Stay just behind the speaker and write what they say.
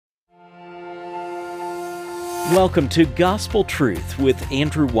Welcome to Gospel Truth with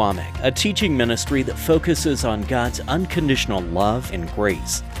Andrew Womack, a teaching ministry that focuses on God's unconditional love and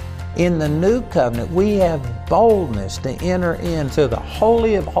grace. In the new covenant, we have boldness to enter into the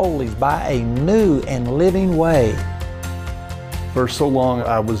Holy of Holies by a new and living way. For so long,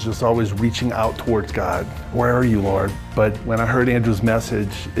 I was just always reaching out towards God. Where are you, Lord? But when I heard Andrew's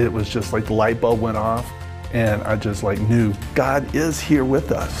message, it was just like the light bulb went off, and I just knew God is here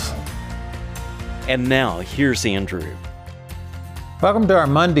with us. And now, here's Andrew. Welcome to our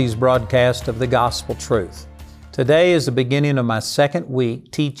Monday's broadcast of the Gospel Truth. Today is the beginning of my second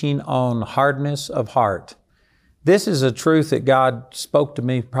week teaching on hardness of heart. This is a truth that God spoke to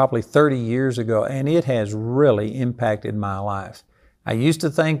me probably 30 years ago, and it has really impacted my life. I used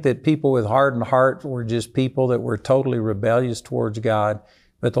to think that people with hardened hearts were just people that were totally rebellious towards God,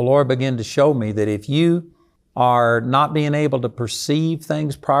 but the Lord began to show me that if you are not being able to perceive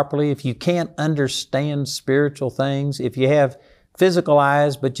things properly, if you can't understand spiritual things, if you have physical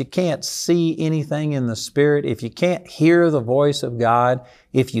eyes but you can't see anything in the Spirit, if you can't hear the voice of God,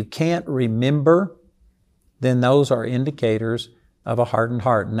 if you can't remember, then those are indicators of a hardened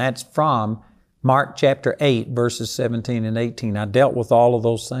heart. And that's from Mark chapter 8, verses 17 and 18. I dealt with all of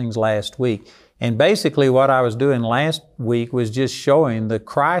those things last week. And basically what I was doing last week was just showing the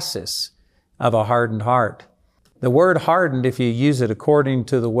crisis of a hardened heart. The word hardened, if you use it according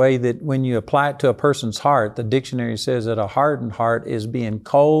to the way that when you apply it to a person's heart, the dictionary says that a hardened heart is being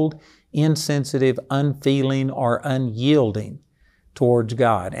cold, insensitive, unfeeling, or unyielding towards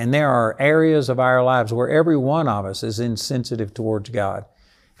God. And there are areas of our lives where every one of us is insensitive towards God.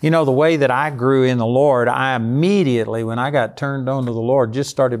 You know, the way that I grew in the Lord, I immediately, when I got turned on to the Lord, just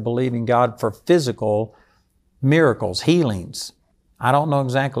started believing God for physical miracles, healings. I don't know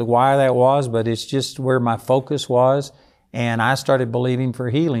exactly why that was, but it's just where my focus was. And I started believing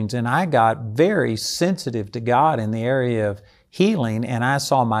for healings. And I got very sensitive to God in the area of healing. And I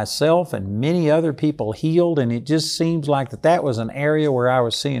saw myself and many other people healed. And it just seems like that was an area where I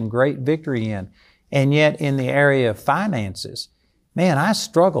was seeing great victory in. And yet in the area of finances, man, I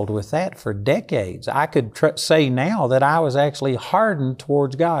struggled with that for decades. I could say now that I was actually hardened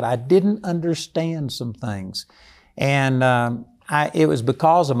towards God. I didn't understand some things. And it was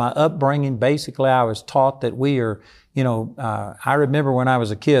because of my upbringing. Basically, I was taught that we are, I remember when I was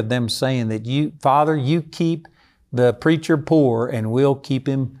a kid, them saying that Father, you keep the preacher poor and we'll keep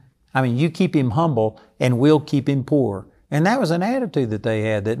him, you keep him humble and we'll keep him poor. And that was an attitude that they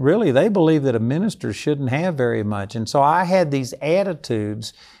had, that really they believed that a minister shouldn't have very much. And so I had these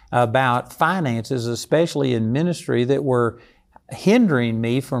attitudes about finances, especially in ministry, that were hindering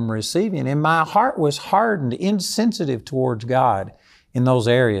me from receiving. And my heart was hardened, insensitive towards God in those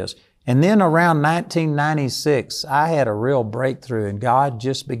areas. And then around 1996, I had a real breakthrough, and God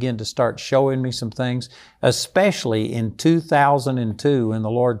just began to start showing me some things, especially in 2002 when the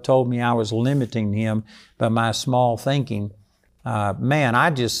Lord told me I was limiting Him by my small thinking.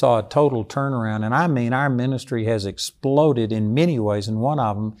 I just saw a total turnaround. And our ministry has exploded in many ways, and one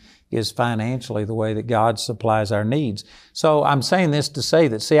of them is financially, the way that God supplies our needs. So I'm saying this to say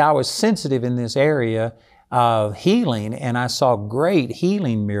that, I was sensitive in this area of healing, and I saw great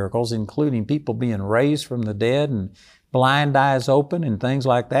healing miracles, including people being raised from the dead and blind eyes open and things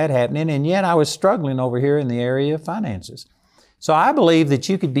like that happening. And yet I was struggling over here in the area of finances. So I believe that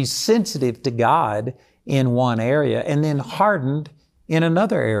you could be sensitive to God in one area and then hardened in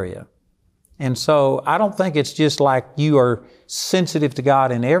another area. And so I don't think it's just like you are sensitive to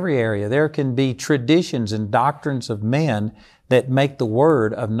God in every area. There can be traditions and doctrines of men that make the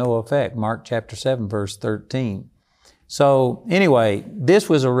word of no effect. Mark chapter 7, verse 13. So anyway, this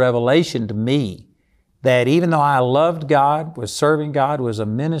was a revelation to me that even though I loved God, was serving God, was a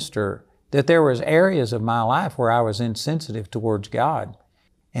minister, that there was areas of my life where I was insensitive towards God.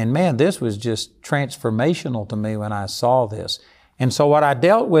 And man, this was just transformational to me when I saw this. And so what I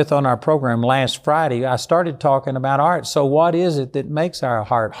dealt with on our program last Friday, I started talking about, all right, so what is it that makes our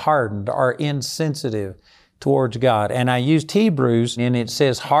heart hardened or insensitive towards God? And I used Hebrews, and it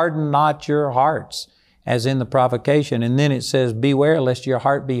says, harden not your hearts, as in the provocation. And then it says, beware lest your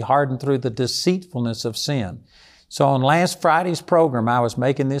heart be hardened through the deceitfulness of sin. So on last Friday's program, I was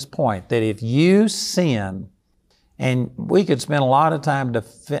making this point that if you sin, and we could spend a lot of time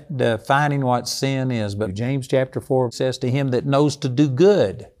defining what sin is, but James chapter 4 says, to him that knows to do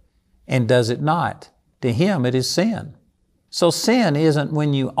good and does it not, to him it is sin. So sin isn't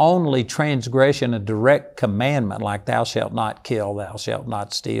when you only transgression a direct commandment like thou shalt not kill, thou shalt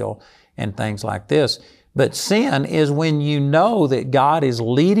not steal, and things like this. But sin is when you know that God is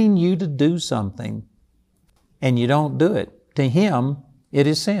leading you to do something and you don't do it. To him, it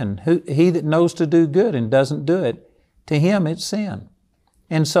is sin. He that knows to do good and doesn't do it, to him it's sin.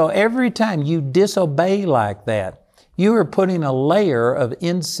 And so every time you disobey like that, you are putting a layer of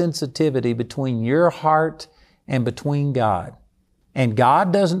insensitivity between your heart and between God. And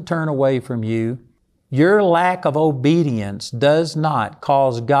God doesn't turn away from you. Your lack of obedience does not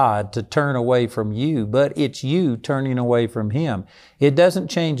cause God to turn away from you, but it's you turning away from Him. It doesn't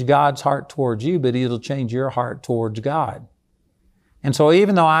change God's heart towards you, but it'll change your heart towards God. And so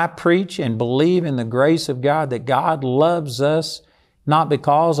even though I preach and believe in the grace of God, that God loves us, not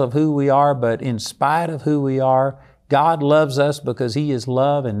because of who we are, but in spite of who we are, God loves us because He is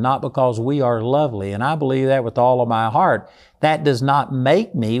love and not because we are lovely. And I believe that with all of my heart. That does not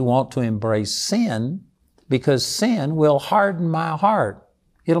make me want to embrace sin, because sin will harden my heart.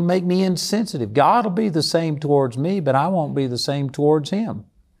 It'll make me insensitive. God will be the same towards me, but I won't be the same towards Him.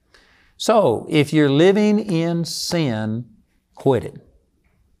 So if you're living in sin, quit it.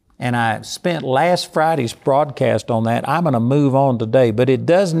 And I spent last Friday's broadcast on that. I'm going to move on today, but it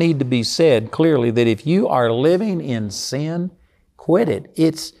does need to be said clearly that if you are living in sin, quit it.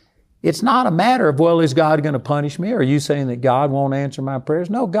 It's not a matter of, well, is God going to punish me? Are you saying that God won't answer my prayers?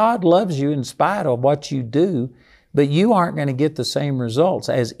 No, God loves you in spite of what you do, but you aren't going to get the same results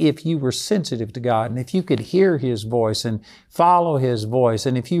as if you were sensitive to God, and if you could hear His voice and follow His voice,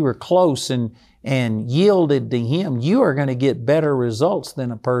 and if you were close and yielded to Him, you are going to get better results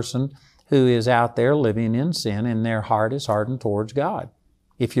than a person who is out there living in sin and their heart is hardened towards God.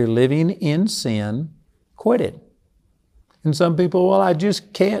 If you're living in sin, quit it. And some people, well, I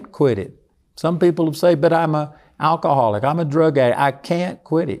just can't quit it. Some people have said, but I'm an alcoholic, I'm a drug addict, I can't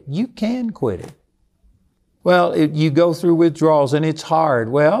quit it. You can quit it. Well, you go through withdrawals and it's hard.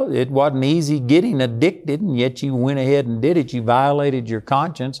 Well, it wasn't easy getting addicted, and yet you went ahead and did it. You violated your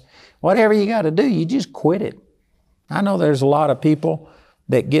conscience. Whatever you got to do, you just quit it. I know there's a lot of people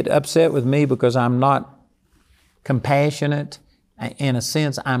that get upset with me because I'm not compassionate. In a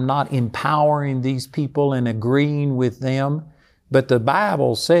sense, I'm not empowering these people and agreeing with them. But the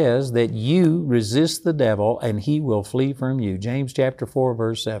Bible says that you resist the devil and he will flee from you. James chapter 4,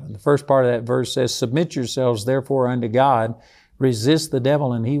 verse 7. The first part of that verse says, submit yourselves therefore unto God, resist the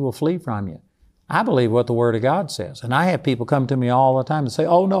devil and he will flee from you. I believe what the Word of God says. And I have people come to me all the time and say,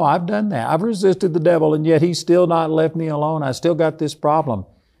 oh no, I've done that. I've resisted the devil and yet he's still not left me alone. I still got this problem.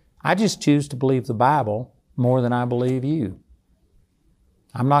 I just choose to believe the Bible more than I believe you.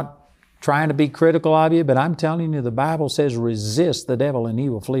 I'm not trying to be critical of you, but I'm telling you the Bible says resist the devil and he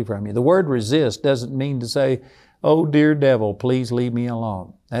will flee from you. The word resist doesn't mean to say, oh dear devil, please leave me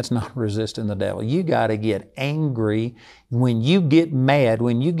alone. That's not resisting the devil. You got to get angry. When you get mad,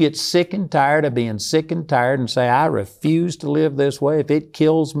 when you get sick and tired of being sick and tired and say, I refuse to live this way. If it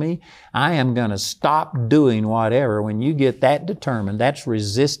kills me, I am going to stop doing whatever. When you get that determined, that's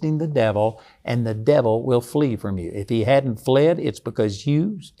resisting the devil, and the devil will flee from you. If he hadn't fled, it's because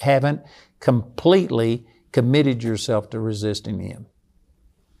you haven't completely committed yourself to resisting him.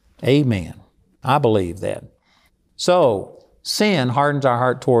 Amen. I believe that. So, sin hardens our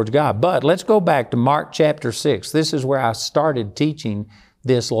heart towards God. But let's go back to Mark chapter 6. This is where I started teaching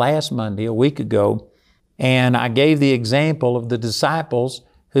this last Monday, a week ago. And I gave the example of the disciples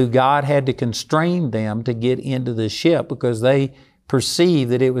who God had to constrain them to get into the ship because they perceived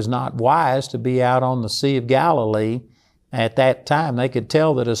that it was not wise to be out on the Sea of Galilee at that time. They could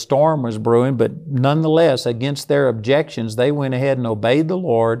tell that a storm was brewing, but nonetheless, against their objections, they went ahead and obeyed the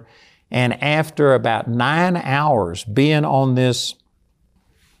Lord. And after about 9 hours being on this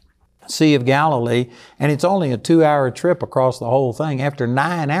Sea of Galilee, and it's only a 2-hour trip across the whole thing, after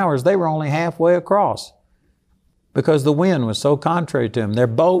 9 hours, they were only halfway across because the wind was so contrary to them. Their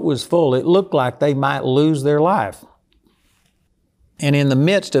boat was full. It looked like they might lose their life. And in the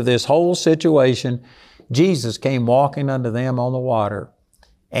midst of this whole situation, Jesus came walking unto them on the water.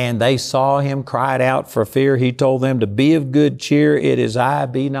 And they saw Him, cried out for fear. He told them to be of good cheer. It is I,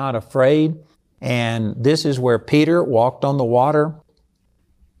 be not afraid. And this is where Peter walked on the water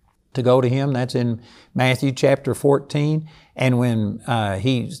to go to Him. That's in Matthew chapter 14. And when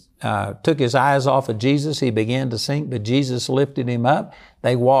he took his eyes off of Jesus, he began to sink, but Jesus lifted him up.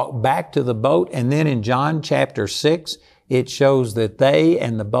 They walked back to the boat. And then in John chapter 6, it shows that they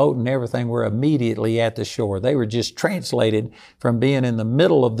and the boat and everything were immediately at the shore. They were just translated from being in the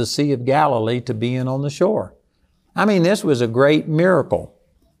middle of the Sea of Galilee to being on the shore. I mean, this was a great miracle.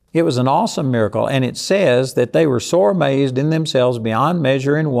 It was an awesome miracle. And it says that they were sore amazed in themselves beyond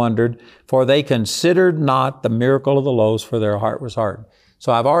measure and wondered, for they considered not the miracle of the loaves, for their heart was hardened.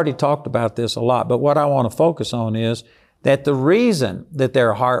 So I've already talked about this a lot, but what I want to focus on is that the reason that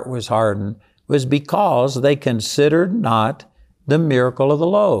their heart was hardened was because they considered not the miracle of the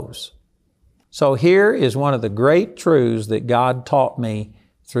loaves. So here is one of the great truths that God taught me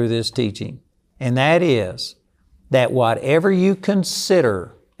through this teaching, and that is that whatever you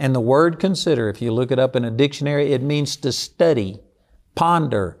consider, and the word consider, if you look it up in a dictionary, it means to study,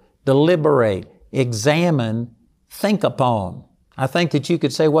 ponder, deliberate, examine, think upon. I think that you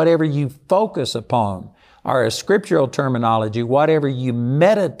could say whatever you focus upon, or a scriptural terminology, whatever you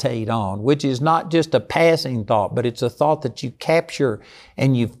meditate on, which is not just a passing thought, but it's a thought that you capture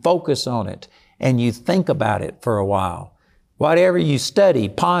and you focus on it and you think about it for a while. Whatever you study,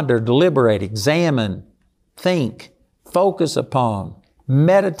 ponder, deliberate, examine, think, focus upon,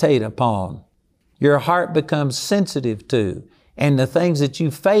 meditate upon, your heart becomes sensitive to, and the things that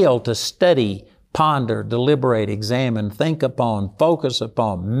you fail to study, ponder, deliberate, examine, think upon, focus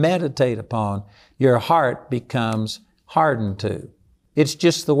upon, meditate upon, your heart becomes hardened to. It's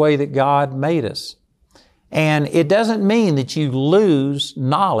just the way that God made us. And it doesn't mean that you lose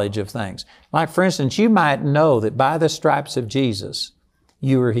knowledge of things. Like, for instance, you might know that by the stripes of Jesus,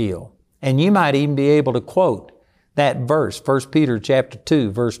 you were healed. And you might even be able to quote that verse, 1 Peter chapter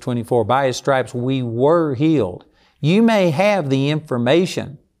 2, verse 24, by His stripes we were healed. You may have the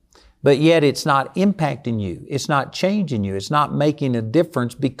information, but yet it's not impacting you. It's not changing you. It's not making a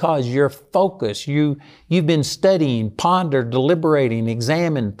difference because your focus, you've been studying, pondered, deliberating,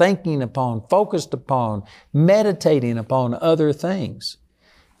 examined, thinking upon, focused upon, meditating upon other things.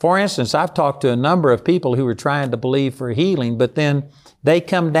 For instance, I've talked to a number of people who were trying to believe for healing, but then they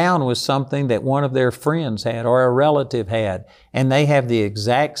come down with something that one of their friends had or a relative had, and they have the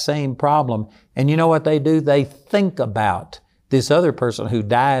exact same problem. And you know what they do? They think about this other person who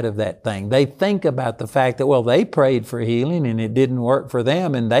died of that thing. They think about the fact that, well, they prayed for healing and it didn't work for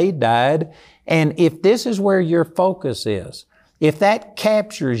them and they died. And if this is where your focus is, if that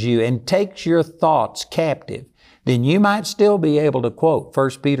captures you and takes your thoughts captive, then you might still be able to quote 1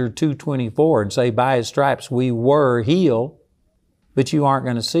 Peter 2:24 and say, by His stripes we were healed, but you aren't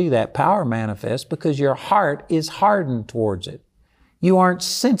going to see that power manifest because your heart is hardened towards it. You aren't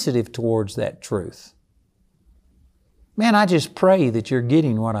sensitive towards that truth. Man, I just pray that you're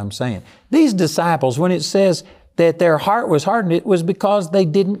getting what I'm saying. These disciples, when it says that their heart was hardened, it was because they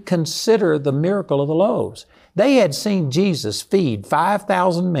didn't consider the miracle of the loaves. They had seen Jesus feed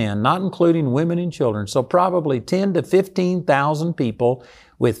 5,000 men, not including women and children, so probably 10 to 15,000 people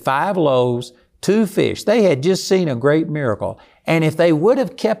with 5 loaves, 2 fish. They had just seen a great miracle. And if they would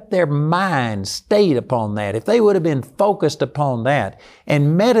have kept their mind stayed upon that, if they would have been focused upon that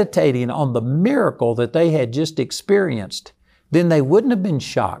and meditating on the miracle that they had just experienced, then they wouldn't have been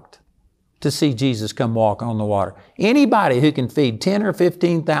shocked to see Jesus come walk on the water. Anybody who can feed 10 or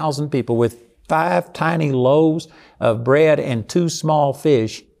 15,000 people with 5 tiny loaves of bread and 2 small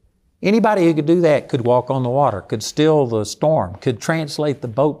fish, anybody who could do that could walk on the water, could still the storm, could translate the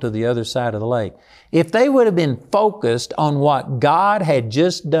boat to the other side of the lake. If they would have been focused on what God had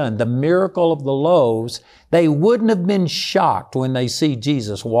just done, the miracle of the loaves, they wouldn't have been shocked when they see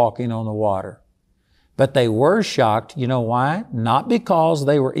Jesus walking on the water. But they were shocked, you know why? Not because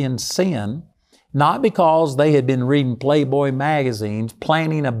they were in sin, not because they had been reading Playboy magazines,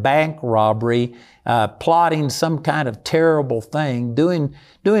 planning a bank robbery, plotting some kind of terrible thing,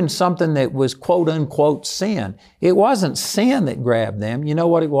 doing something that was quote unquote sin. It wasn't sin that grabbed them. You know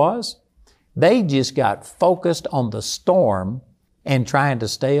what it was? They just got focused on the storm and trying to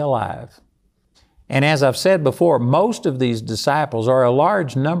stay alive. And as I've said before, most of these disciples, or a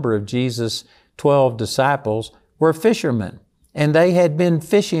large number of Jesus' 12 disciples, were fishermen. And they had been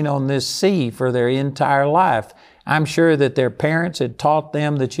fishing on this sea for their entire life. I'm sure that their parents had taught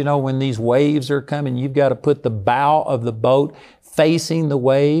them that, you know, when these waves are coming, you've got to put the bow of the boat facing the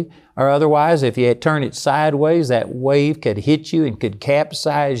wave, or otherwise, if you had turned it sideways, that wave could hit you and could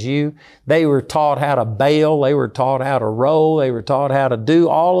capsize you. They were taught how to bail. They were taught how to row. They were taught how to do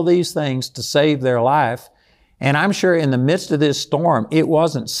all of these things to save their life. And I'm sure in the midst of this storm, it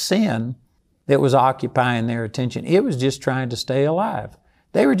wasn't sin that was occupying their attention. It was just trying to stay alive.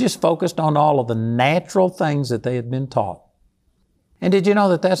 They were just focused on all of the natural things that they had been taught. And did you know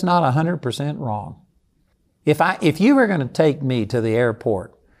that that's not 100% wrong? If you were going to take me to the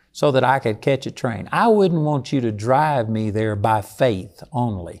airport so that I could catch a train, I wouldn't want you to drive me there by faith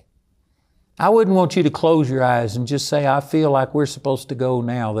only. I wouldn't want you to close your eyes and just say, I feel like we're supposed to go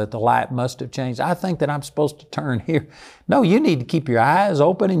now, that the light must have changed. I think that I'm supposed to turn here. No, you need to keep your eyes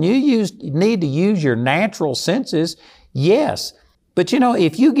open, and you need to use your natural senses, yes. But you know,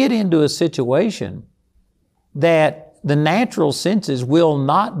 if you get into a situation that the natural senses will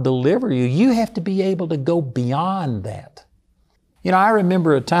not deliver you, you have to be able to go beyond that. You know, I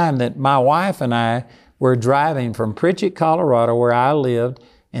remember a time that my wife and I We're driving from Pritchett, Colorado, where I lived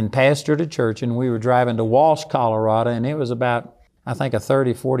and pastored a church, and we were driving to Walsh, Colorado, and it was about, I think, a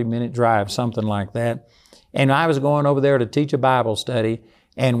 30, 40-minute drive, something like that. And I was going over there to teach a Bible study,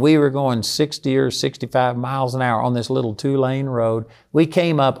 and we were going 60 or 65 miles an hour on this little 2-lane road. We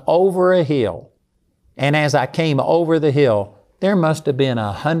came up over a hill, and as I came over the hill, there must have been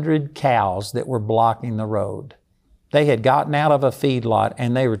 100 cows that were blocking the road. They had gotten out of a feedlot,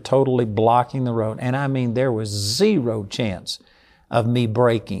 and they were totally blocking the road. And I mean, there was zero chance of me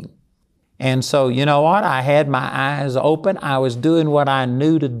braking. And so, you know what? I had my eyes open. I was doing what I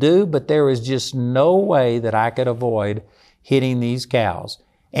knew to do, but there was just no way that I could avoid hitting these cows.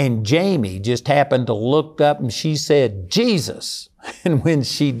 And Jamie just happened to look up and she said, "Jesus." And when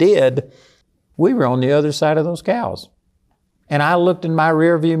she did, we were on the other side of those cows. And I looked in my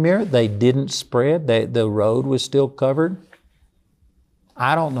rear view mirror. They didn't spread. The road was still covered.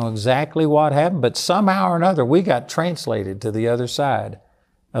 I don't know exactly what happened, but somehow or another, we got translated to the other side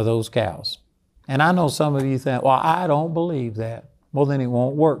of those cows. And I know some of you think, well, I don't believe that. Well, then it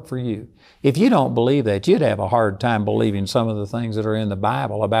won't work for you. If you don't believe that, you'd have a hard time believing some of the things that are in the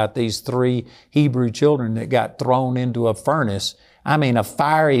Bible about these 3 Hebrew children that got thrown into a furnace. I mean, a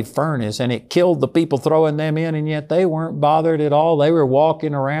fiery furnace, and it killed the people throwing them in, and yet they weren't bothered at all. They were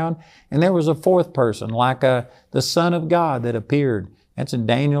walking around, and there was a 4th person, like the Son of God that appeared. That's in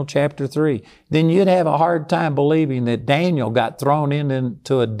Daniel chapter 3. Then you'd have a hard time believing that Daniel got thrown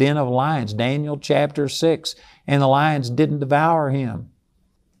into a den of lions, Daniel chapter 6, and the lions didn't devour him.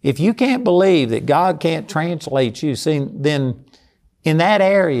 If you can't believe that God can't translate you, see, then in that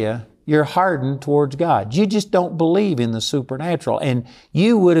area, you're hardened towards God. You just don't believe in the supernatural, and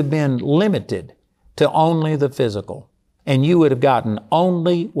you would have been limited to only the physical, and you would have gotten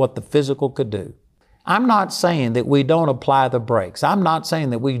only what the physical could do. I'm not saying that we don't apply the brakes. I'm not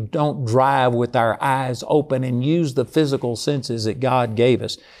saying that we don't drive with our eyes open and use the physical senses that God gave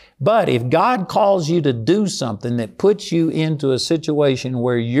us. But if God calls you to do something that puts you into a situation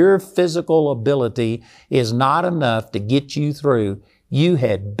where your physical ability is not enough to get you through, you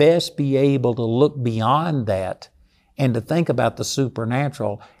had best be able to look beyond that and to think about the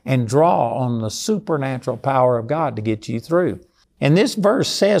supernatural and draw on the supernatural power of God to get you through. And this verse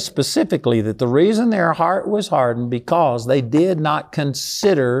says specifically that the reason their heart was hardened because they did not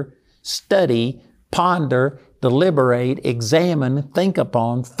consider, study, ponder, deliberate, examine, think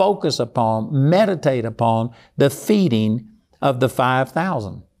upon, focus upon, meditate upon the feeding of the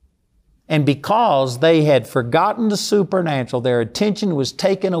 5,000. And because they had forgotten the supernatural, their attention was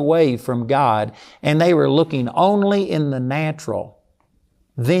taken away from God, and they were looking only in the natural,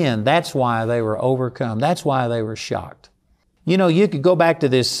 then that's why they were overcome. That's why they were shocked. You know, you could go back to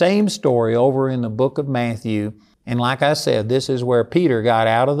this same story over in the book of Matthew, and like I said, this is where Peter got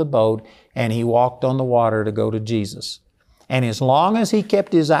out of the boat and he walked on the water to go to Jesus. And as long as he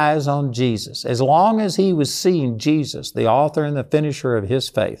kept his eyes on Jesus, as long as he was seeing Jesus, the author and the finisher of his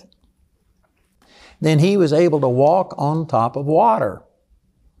faith, then he was able to walk on top of water.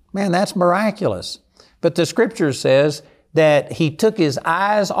 Man, that's miraculous. But the Scripture says that he took his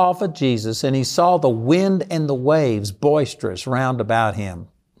eyes off of Jesus and he saw the wind and the waves boisterous round about him.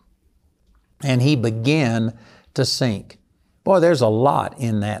 And he began to sink. Boy, there's a lot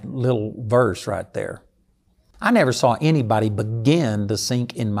in that little verse right there. I never saw anybody begin to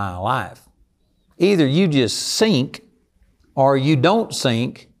sink in my life. Either you just sink or you don't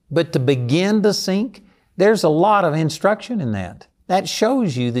sink, but to begin to sink, there's a lot of instruction in that. That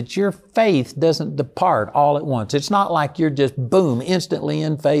shows you that your faith doesn't depart all at once. It's not like you're just, boom, instantly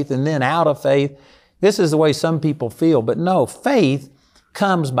in faith and then out of faith. This is the way some people feel. But no, faith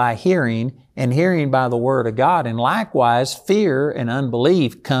comes by hearing and hearing by the Word of God. And likewise, fear and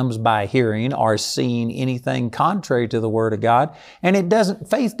unbelief comes by hearing or seeing anything contrary to the Word of God. And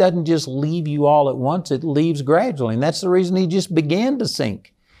faith doesn't just leave you all at once. It leaves gradually. And that's the reason he just began to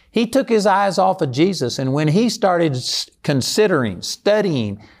sink. He took his eyes off of Jesus, and when he started considering,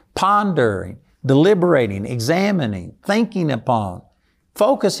 studying, pondering, deliberating, examining, thinking upon,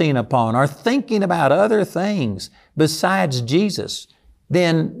 focusing upon, or thinking about other things besides Jesus,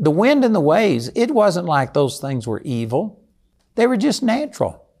 then the wind and the waves, it wasn't like those things were evil. They were just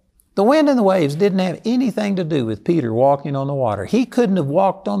natural. The wind and the waves didn't have anything to do with Peter walking on the water. He couldn't have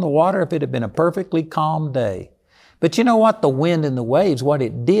walked on the water if it had been a perfectly calm day. But you know what? The wind and the waves, what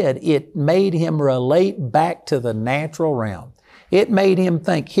it did, it made him relate back to the natural realm. It made him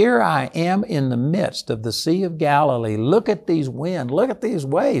think, here I am in the midst of the Sea of Galilee. Look at these winds. Look at these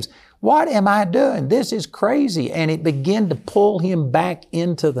waves. What am I doing? This is crazy. And it began to pull him back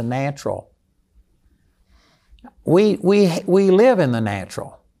into the natural. We live in the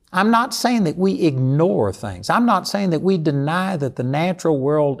natural. I'm not saying that we ignore things. I'm not saying that we deny that the natural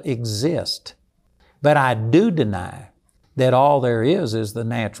world exists. But I do deny that all there is the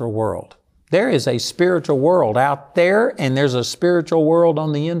natural world. There is a spiritual world out there, and there's a spiritual world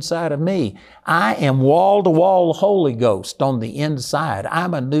on the inside of me. I am wall-to-wall Holy Ghost on the inside.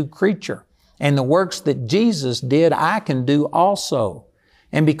 I'm a new creature. And the works that Jesus did, I can do also.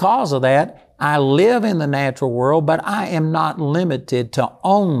 And because of that, I live in the natural world, but I am not limited to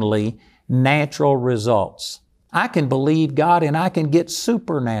only natural results. I can believe God and I can get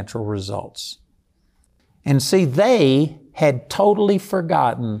supernatural results. And see, they had totally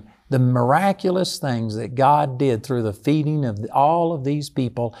forgotten the miraculous things that God did through the feeding of all of these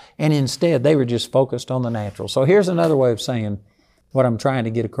people, and instead they were just focused on the natural. So here's another way of saying what I'm trying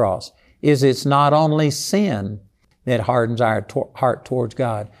to get across, is it's not only sin that hardens our heart towards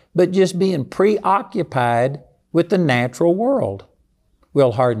God, but just being preoccupied with the natural world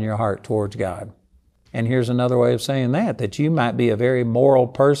will harden your heart towards God. And here's another way of saying that you might be a very moral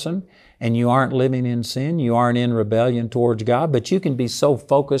person and you aren't living in sin, you aren't in rebellion towards God, but you can be so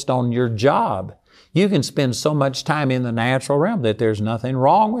focused on your job. You can spend so much time in the natural realm that there's nothing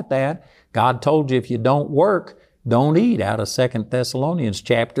wrong with that. God told you if you don't work, don't eat, out of 2 Thessalonians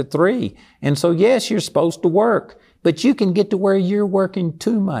chapter 3. And so yes, you're supposed to work, but you can get to where you're working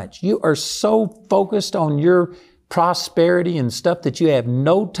too much. You are so focused on your prosperity and stuff that you have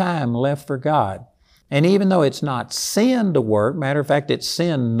no time left for God. And even though it's not sin to work, matter of fact, it's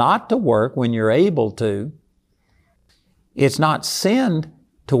sin not to work when you're able to. It's not sin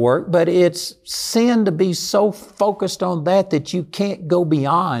to work, but it's sin to be so focused on that you can't go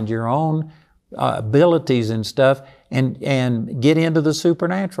beyond your own abilities and stuff and get into the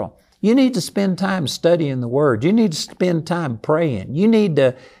supernatural. You need to spend time studying the Word. You need to spend time praying. You need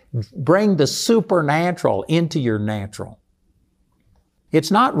to bring the supernatural into your natural. It's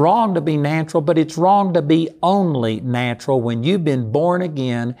not wrong to be natural, but it's wrong to be only natural when you've been born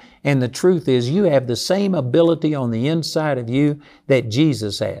again, and the truth is you have the same ability on the inside of you that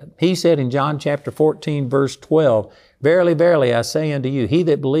Jesus had. He said in John chapter 14, verse 12, "Verily, verily, I say unto you, he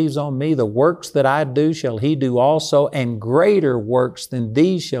that believes on me, the works that I do shall he do also, and greater works than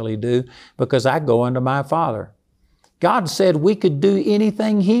these shall he do, because I go unto my Father." God said we could do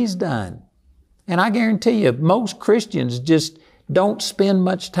anything He's done. And I guarantee you, most Christians just don't spend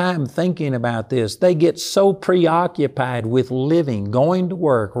much time thinking about this. They get so preoccupied with living, going to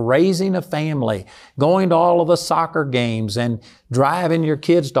work, raising a family, going to all of the soccer games and driving your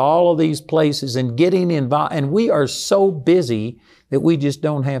kids to all of these places and getting involved. And we are so busy that we just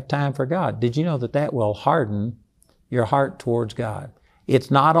don't have time for God. Did you know that that will harden your heart towards God?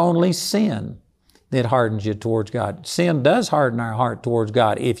 It's not only sin that hardens you towards God. Sin does harden our heart towards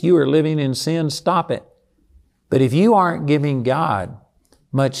God. If you are living in sin, stop it. But if you aren't giving God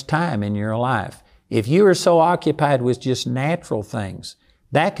much time in your life, if you are so occupied with just natural things,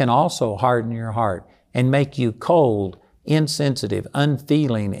 that can also harden your heart and make you cold, insensitive,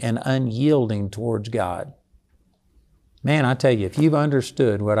 unfeeling, and unyielding towards God. Man, I tell you, if you've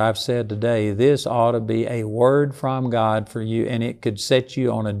understood what I've said today, this ought to be a word from God for you, and it could set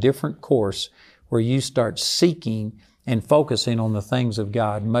you on a different course where you start seeking and focusing on the things of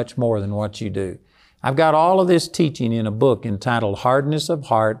God much more than what you do. I've got all of this teaching in a book entitled Hardness of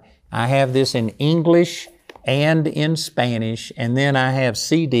Heart. I have this in English and in Spanish, and then I have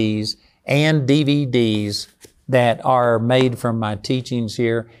CDs and DVDs that are made from my teachings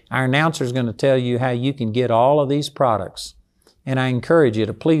here. Our announcer is going to tell you how you can get all of these products, and I encourage you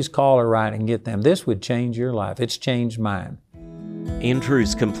to please call or write and get them. This would change your life. It's changed mine.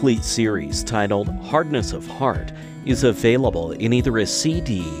 Andrew's complete series titled Hardness of Heart is available in either a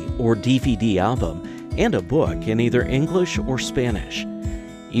CD or DVD album and a book in either English or Spanish.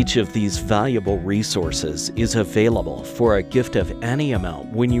 Each of these valuable resources is available for a gift of any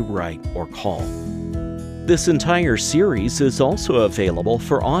amount when you write or call. This entire series is also available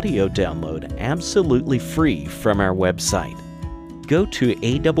for audio download absolutely free from our website. Go to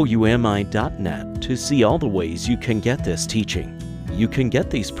awmi.net to see all the ways you can get this teaching. You can get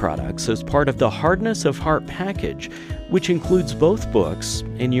these products as part of the Hardness of Heart package, which includes both books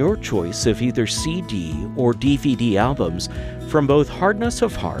and your choice of either CD or DVD albums from both Hardness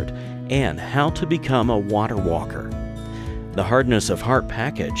of Heart and How to Become a Water Walker. The Hardness of Heart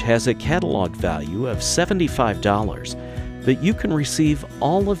package has a catalog value of $75, but you can receive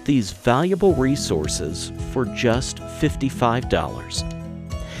all of these valuable resources for just $55.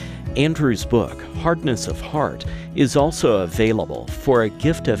 Andrew's book, Hardness of Heart, is also available for a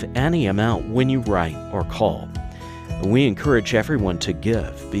gift of any amount when you write or call. We encourage everyone to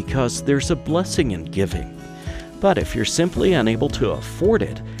give because there's a blessing in giving. But if you're simply unable to afford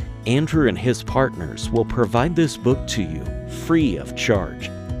it, Andrew and his partners will provide this book to you free of charge.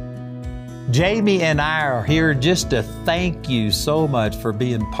 Jamie and I are here just to thank you so much for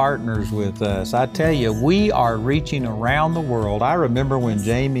being partners with us. I tell you, we are reaching around the world. I remember when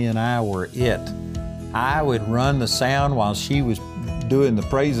Jamie and I were it. I would run the sound while she was doing the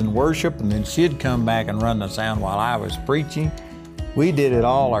praise and worship, and then she'd come back and run the sound while I was preaching. We did it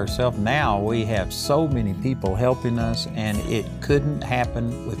all ourselves. Now we have so many people helping us, and it couldn't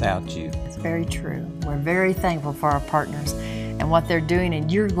happen without you. It's very true. We're very thankful for our partners and what they're doing, and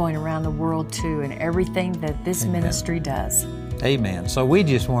you're going around the world too, and everything that this Amen. Ministry does. Amen. So we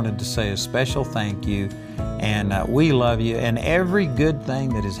just wanted to say a special thank you, and we love you, and every good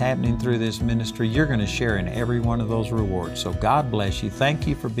thing that is happening through this ministry, you're going to share in every one of those rewards. So God bless you. Thank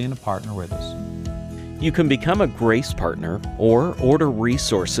you for being a partner with us. You can become a Grace Partner or order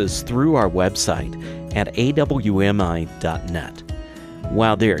resources through our website at awmi.net.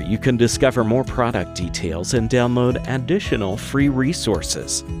 While there, you can discover more product details and download additional free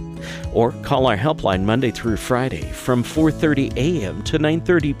resources. Or call our helpline Monday through Friday from 4:30 a.m. to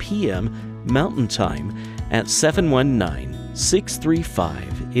 9:30 p.m. Mountain Time at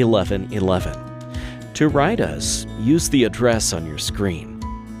 719-635-1111. To write us, use the address on your screen.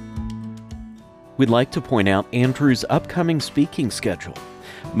 We'd like to point out Andrew's upcoming speaking schedule.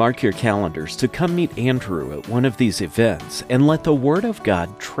 Mark your calendars to come meet Andrew at one of these events and let the Word of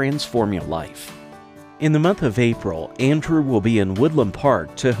God transform your life. In the month of April, Andrew will be in Woodland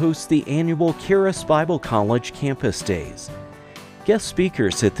Park to host the annual Charis Bible College Campus Days. Guest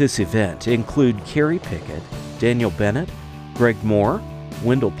speakers at this event include Carrie Pickett, Daniel Bennett, Greg Moore,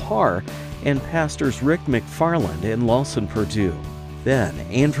 Wendell Parr, and pastors Rick McFarland and Lawson Purdue. Then,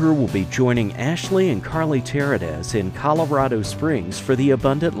 Andrew will be joining Ashley and Carly Terades in Colorado Springs for the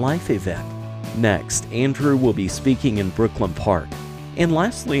Abundant Life event. Next, Andrew will be speaking in Brooklyn Park. And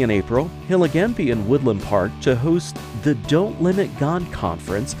lastly, in April, he'll again be in Woodland Park to host the Don't Limit God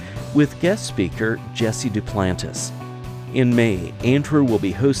Conference with guest speaker Jesse Duplantis. In May, Andrew will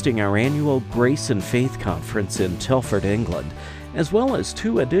be hosting our annual Grace and Faith Conference in Telford, England, as well as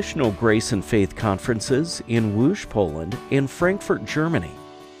 2 additional Grace and Faith conferences in Łódź, Poland, and Frankfurt, Germany.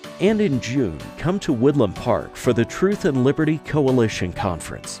 And in June, come to Woodland Park for the Truth and Liberty Coalition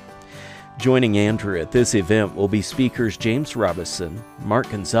Conference. Joining Andrew at this event will be speakers James Robison, Mark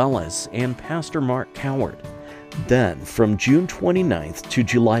Gonzalez, and Pastor Mark Coward. Then, from June 29th to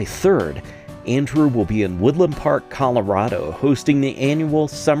July 3rd, Andrew will be in Woodland Park, Colorado, hosting the annual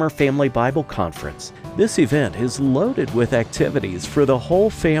Summer Family Bible Conference. This event is loaded with activities for the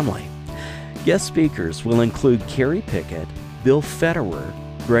whole family. Guest speakers will include Carrie Pickett, Bill Federer,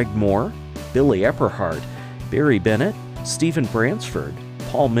 Greg Moore, Billy Epperhart, Barry Bennett, Stephen Bransford,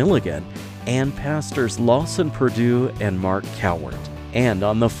 Paul Milligan, and pastors Lawson Purdue and Mark Coward. And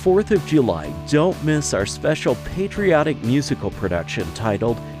on the 4th of July, don't miss our special patriotic musical production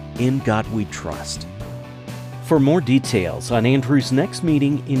titled In God We Trust. For more details on Andrew's next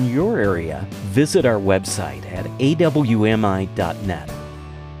meeting in your area, visit our website at awmi.net.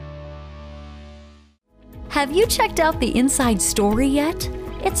 Have you checked out the Inside Story yet?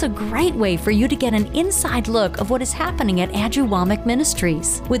 It's a great way for you to get an inside look of what is happening at Adjuwamic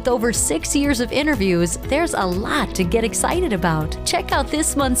Ministries. With over 6 years of interviews, there's a lot to get excited about. Check out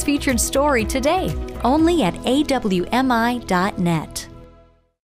this month's featured story today, only at awmi.net.